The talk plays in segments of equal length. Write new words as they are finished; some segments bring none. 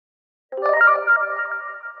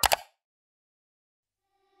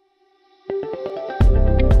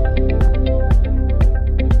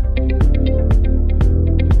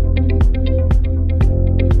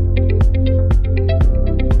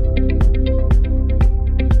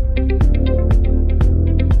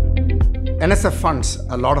NSF funds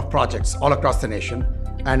a lot of projects all across the nation.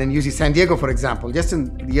 And in UC San Diego, for example, just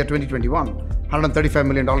in the year 2021, $135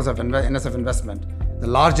 million of NSF investment, the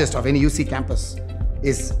largest of any UC campus,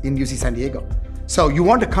 is in UC San Diego. So you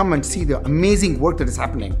want to come and see the amazing work that is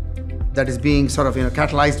happening, that is being sort of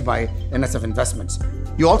catalyzed by NSF investments.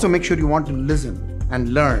 You also make sure you want to listen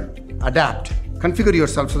and learn, adapt, configure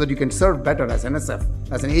yourself so that you can serve better as NSF,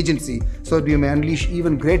 as an agency, so that you may unleash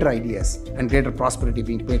even greater ideas and greater prosperity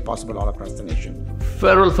being made possible all across the nation.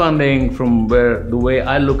 Federal funding, from the way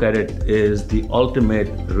I look at it, is the ultimate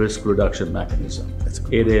risk reduction mechanism.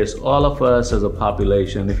 It is all of us as a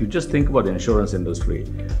population. If you just think about the insurance industry,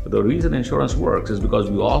 the reason insurance works is because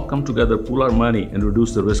we all come together, pool our money, and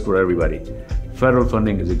reduce the risk for everybody. Federal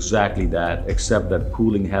funding is exactly that, except that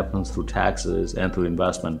pooling happens through taxes and through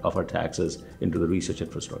investment of our taxes into the research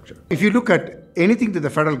infrastructure. If you look at anything that the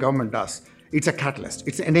federal government does, it's a catalyst,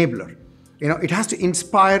 it's an enabler. It has to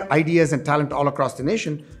inspire ideas and talent all across the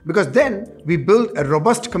nation, because then we build a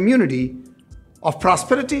robust community of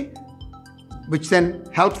prosperity, which then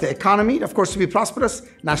helps the economy, of course, to be prosperous,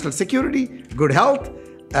 national security, good health,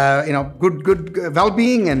 good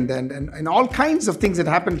well-being, and all kinds of things that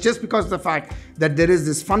happen just because of the fact that there is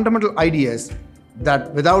this fundamental ideas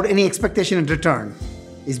that, without any expectation in return,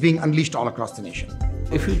 is being unleashed all across the nation.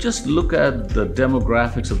 If you just look at the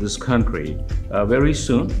demographics of this country, very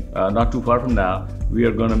soon, not too far from now, we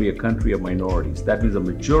are going to be a country of minorities. That means the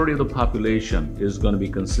majority of the population is going to be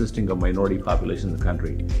consisting of minority population in the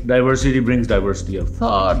country. Diversity brings diversity of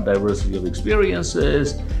thought, diversity of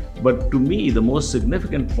experiences, but to me, the most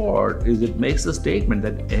significant part is it makes the statement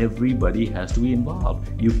that everybody has to be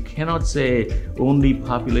involved. You cannot say only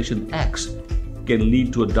population X can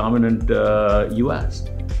lead to a dominant US.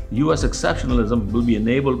 US exceptionalism will be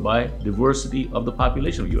enabled by diversity of the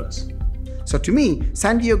population of US. So to me,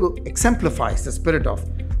 San Diego exemplifies the spirit of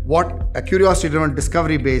what a curiosity-driven,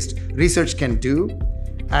 discovery-based research can do,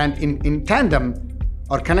 and in tandem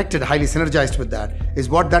or connected, highly synergized with that, is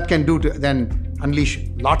what that can do to then unleash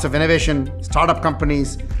lots of innovation, startup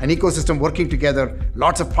companies, an ecosystem working together,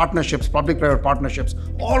 lots of partnerships, public-private partnerships,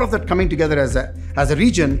 all of that coming together as a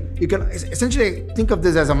region. You can essentially think of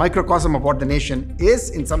this as a microcosm of what the nation is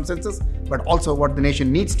in some senses, but also what the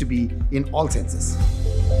nation needs to be in all senses.